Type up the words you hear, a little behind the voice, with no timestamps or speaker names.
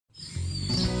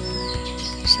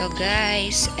So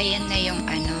guys, ayan na yung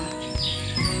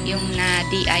yung na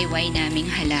DIY naming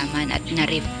halaman at na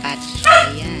REPOT.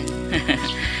 Ayan.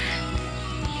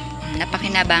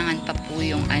 Napakinabangan pa po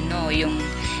yung yung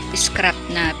scrap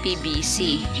na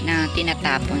PVC na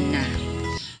tinatapon na.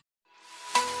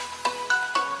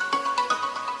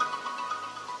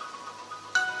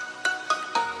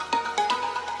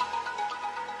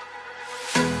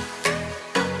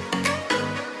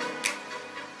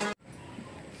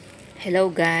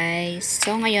 Hello guys!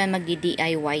 So ngayon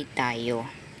magdi-DIY tayo.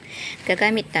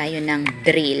 Gagamit tayo ng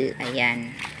drill.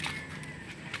 Ayan.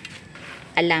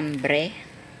 Alambre.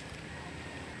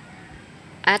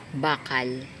 At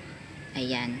bakal.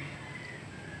 Ayan.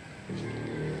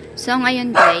 So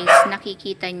ngayon guys,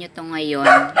 nakikita nyo to ngayon.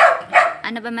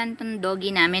 Ano ba man tong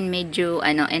doggy namin, medyo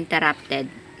interrupted.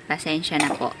 Pasensya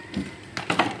na po.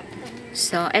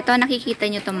 So ito nakikita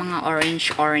nyo tong mga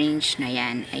orange na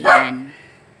yan. Ayan.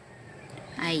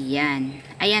 Ayan.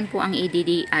 Ayan po ang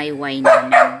i-DIY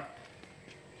namin.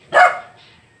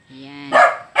 Ayan.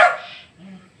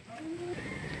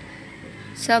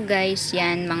 So guys,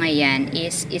 yan mga yan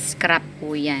is scrap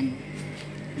po yan.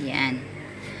 Yan.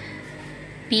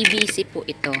 PVC po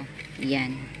ito.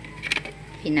 Yan.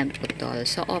 Pinagputol.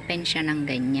 So open siya ng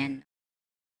ganyan.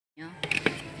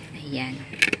 Ayan.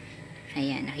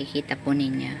 Ayan. Nakikita po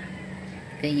ninyo.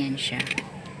 Ganyan siya.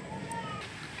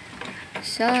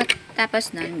 So,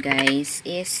 tapos nun guys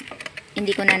is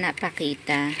hindi ko na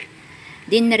napakita.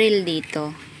 Dinrill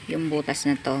dito yung butas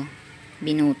na to.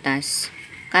 Binutas.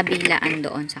 Kabilaan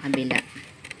doon sa kabila.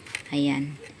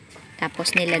 Ayan.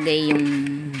 Tapos nilagay yung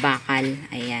bakal.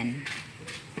 Ayan.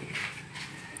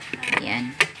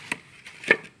 Ayan.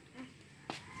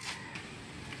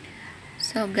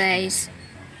 So guys,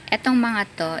 etong mga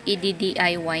to,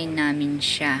 i-DIY namin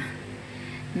siya.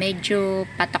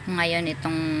 Medyo patok ngayon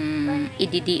itong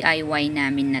i-DIY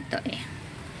namin na to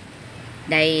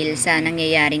dahil sa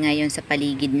nangyayari ngayon sa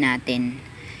paligid natin,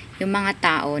 yung mga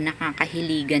tao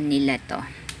nakakahiligan nila to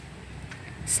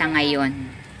sa ngayon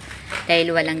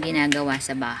dahil walang ginagawa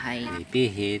sa bahay.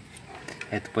 Ipihit.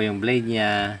 Ito po yung blade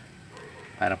niya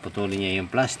para putulin niya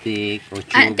yung plastic o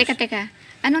tubes. Teka.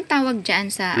 Anong tawag dyan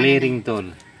sa flaring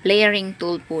tool? Flaring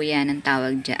tool po yan ang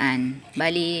tawag dyan.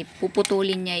 Bali,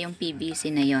 puputulin niya yung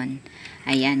PVC na yon.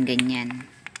 Ayan, ganyan.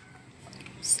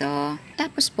 So,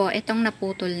 tapos po, itong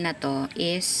naputol na to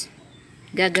is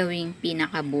gagawing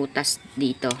pinakabutas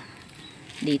dito.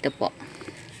 Dito po.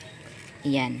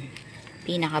 Ayan.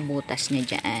 Pinakabutas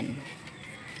niya dyan.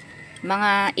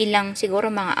 Mga ilang, siguro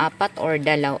mga 4 or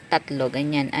 3,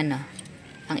 ganyan,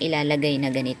 ang ilalagay na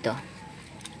ganito.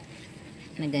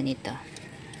 Na ganito.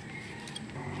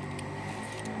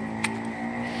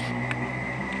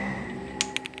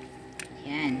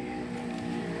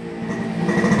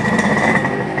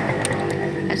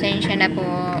 Pasensya na po,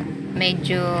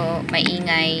 medyo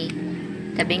maingay.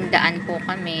 Tabing daan po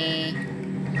kami.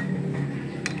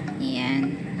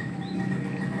 Ayan.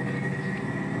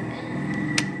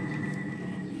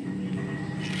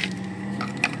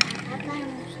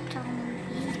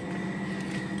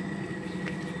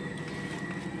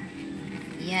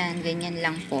 Ayan, ganyan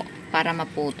lang po. Para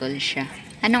maputol siya.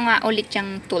 Ano nga ulit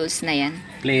yung tools na yan?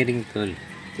 Flaring tool.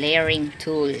 Flaring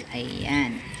tool.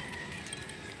 Ayan.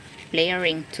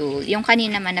 Flaring tool. Yung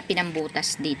kanina naman na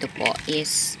pinambutas dito po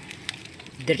is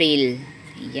drill.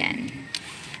 Ayan.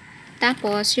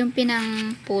 Tapos, yung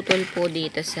pinangputol po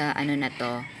dito sa na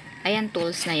to, ayan,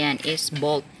 tools na yan is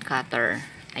bolt cutter.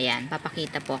 Ayan,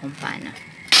 papakita po kung paano.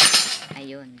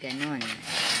 Ayun, ganun.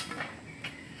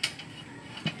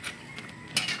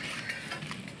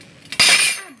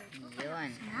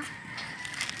 Ayun.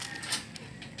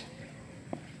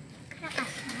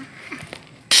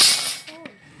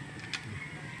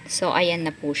 So, ayan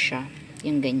na po siya.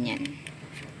 Yung ganyan.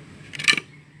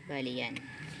 Bali yan.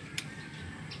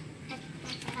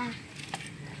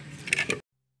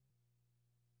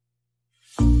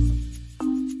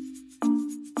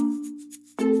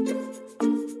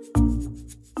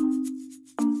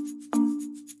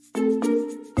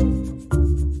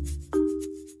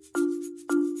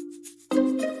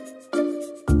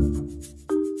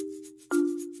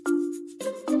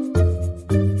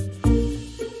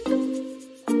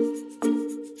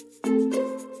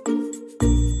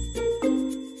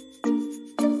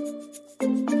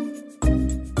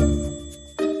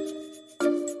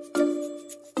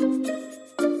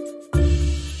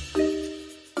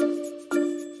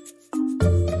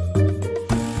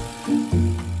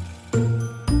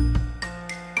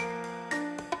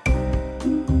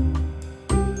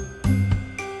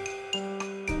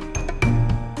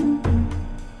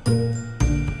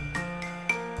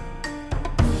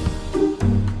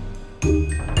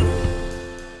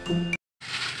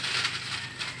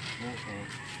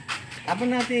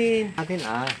 Tapon natin.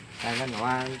 Kailan?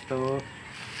 1, 2.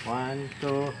 1,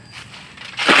 2.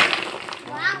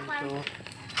 1,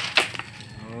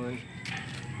 2. Uy.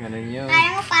 Ganun yun. Kaya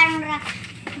mo parang rock.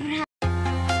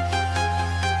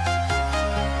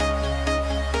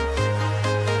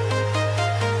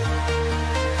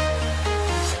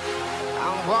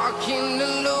 I'm walking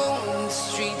alone, the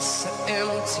streets are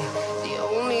empty. The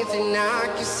only thing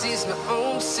I can see is my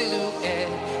own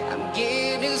silhouette. I'm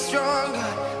getting stronger,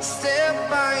 step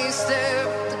by step.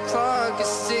 The clock is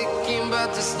ticking,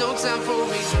 but there's no time for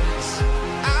regrets.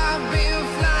 I've been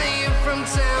flying from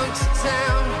town to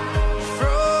town,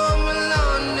 from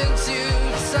London to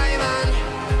Taiwan.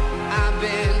 I've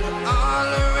been all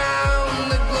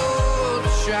around the globe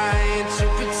trying to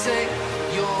protect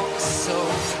your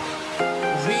soul.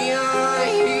 We are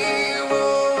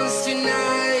heroes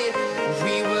tonight.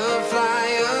 We will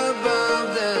fly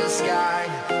above the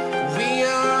sky. We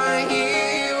are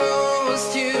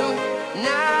heroes tonight.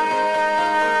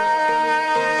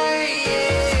 Yeah.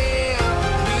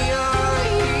 We are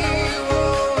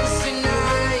heroes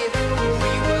tonight.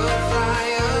 We will fly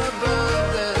above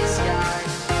the sky.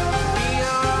 We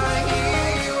are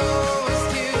heroes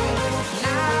tonight.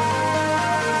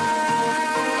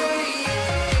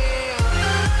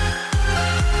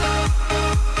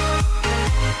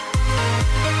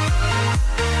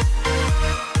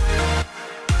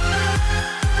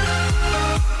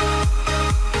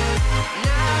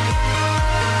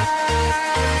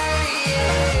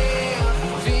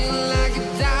 Feel like a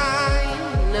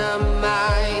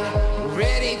dynamite,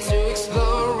 ready to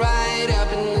explode right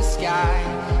up in the sky.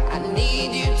 I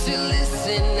need you to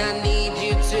listen, I need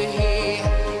you to hear.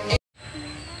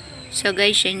 So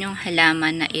guys, yan yung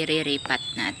halaman na i-repot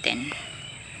natin.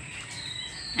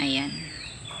 Ayan.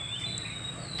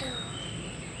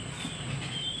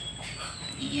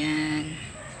 Ayan.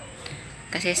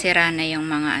 Kasi sira na yung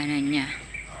mga ano niya.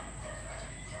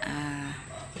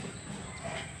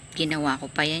 Ginawa ko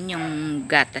pa yan yung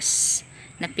gatas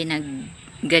na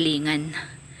pinaggalingan.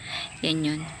 Yan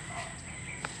yun.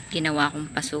 Ginawa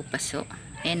kong paso-paso.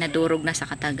 Nadurog na sa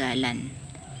katagalan.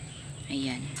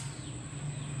 Ayan.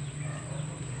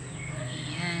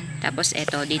 Ayan. Tapos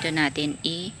eto, dito natin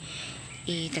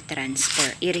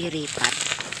i-transfer, i-repot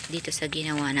dito sa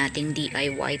ginawa nating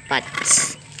DIY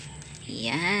pots.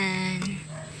 Ayan.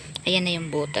 Ayan na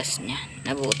yung butas niya.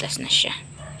 Nabutas na siya.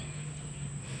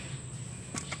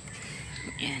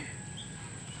 Ayan.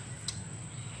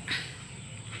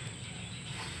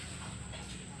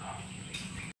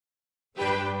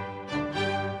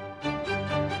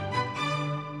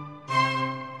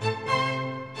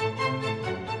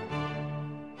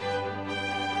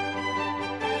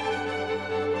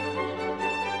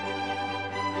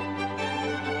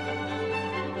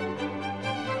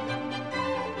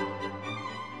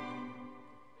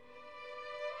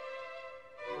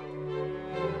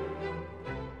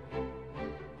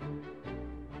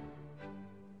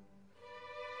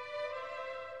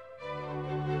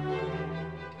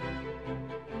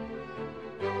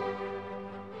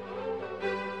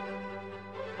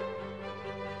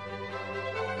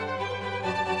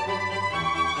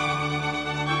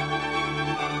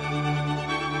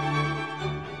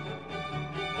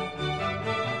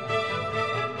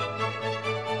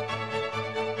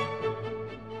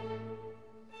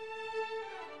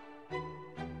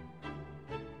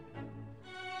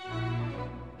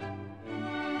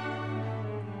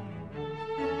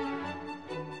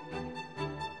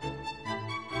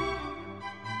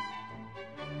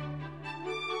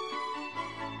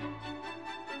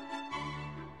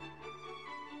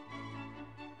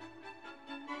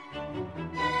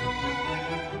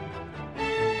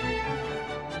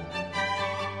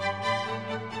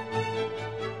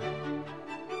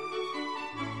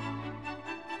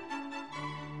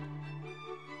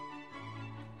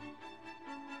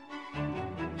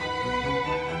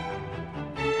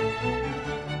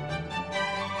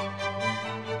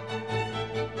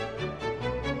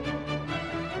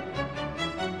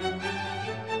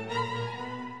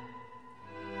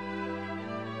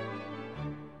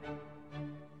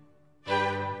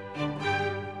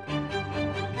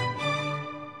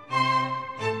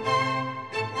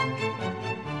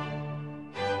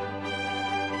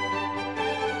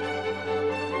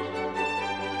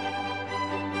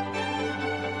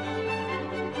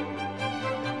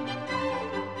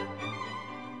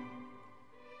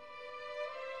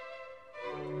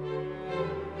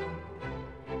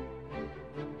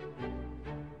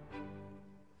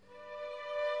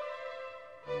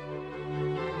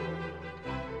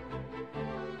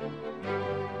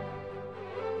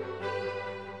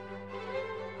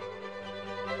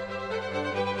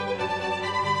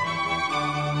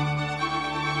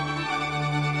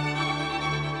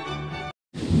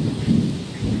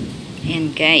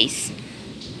 Ayan guys.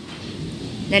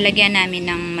 Lalagyan namin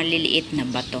ng maliliit na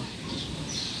bato.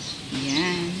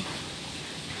 Ayan.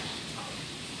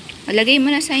 Lagay mo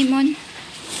na, Simon.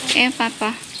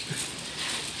 Papa.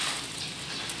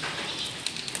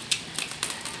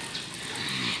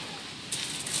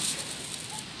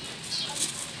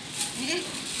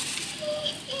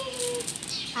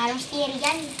 Parang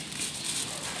cereal.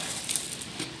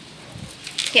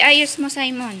 Ayos mo,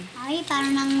 Simon. Ay,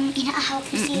 parang nang inaahawak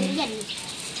na cereal.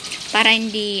 Para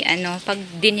hindi, pag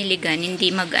diniligan,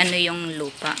 hindi mag-ano yung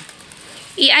lupa.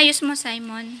 Iayos mo,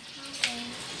 Simon.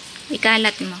 Okay.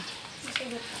 Ikalat mo.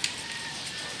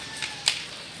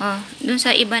 Oh, dun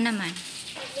sa iba naman.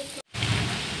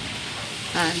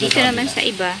 Dito naman sa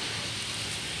iba.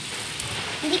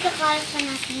 Hindi ka kalat pa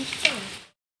natin ito.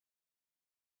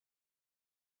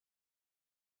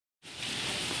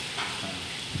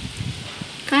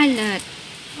 Kalat.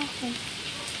 Okay.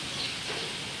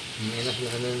 May na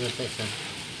sa isa.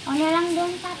 Ano lang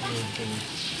doon, Papa?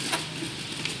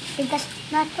 Tigas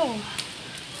na to.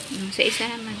 Sa isa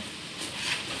naman.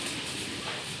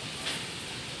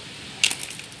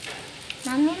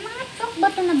 May mga chok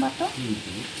bato na bato?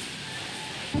 Hindi.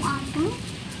 Ang ato?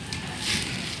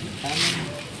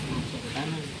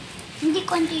 Tama. Hindi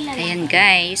konti lang. Ayan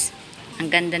guys. Ang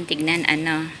gandang tignan,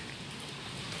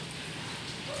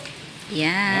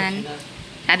 Yan.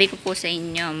 Sabi ko po sa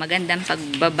inyo, magandang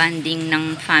pagbabanding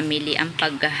ng family ang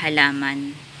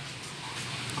paghahalaman.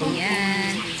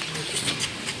 Ayan.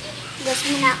 Gas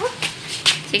mo na ako?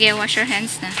 Sige, wash your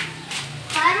hands na.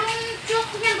 Parang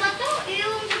chok na bato.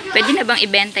 Pwede na bang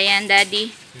ibenta yan,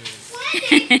 Daddy?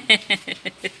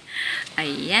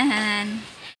 Ayan.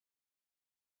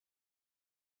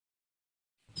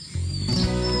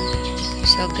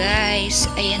 So guys,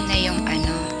 ayan na yung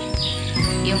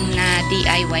yung na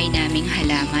DIY naming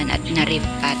halaman at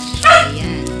na-repot.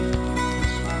 Ayan.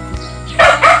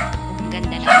 Ang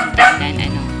ganda naman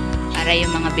tingnan, para yung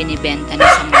mga binibenta na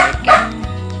sa market.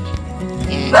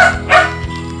 Ayan.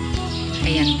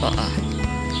 Ayan po,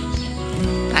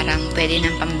 Parang pwede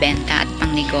ng pambenta at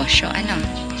pang negosyo,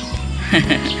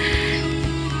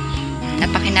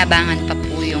 Napakinabangan pa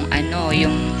po yung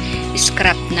yung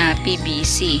scrap na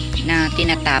PVC na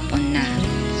tinatapon na.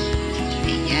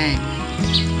 Ayan.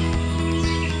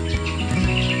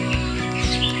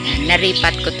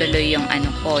 Naripat ko tuloy yung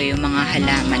yung mga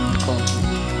halaman ko.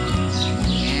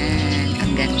 Ayan.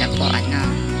 Ang ganda po,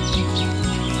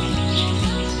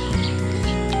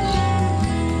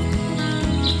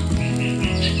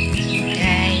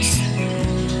 Guys,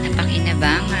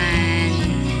 napakinabangan.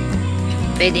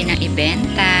 Pwede nang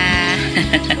ibenta.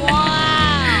 Wow!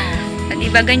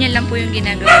 Diba ganyan lang po yung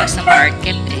ginagawa sa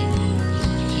market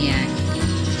Ayan.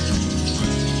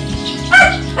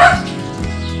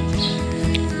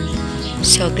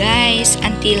 So guys,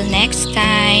 until next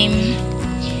time,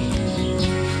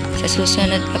 sa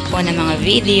susunod pa po na mga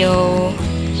video,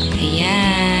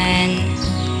 ayan,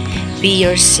 be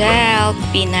yourself,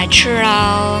 be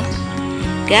natural.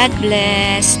 God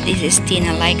bless. This is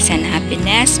Tina Likes and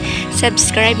Happiness.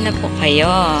 Subscribe na po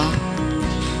kayo.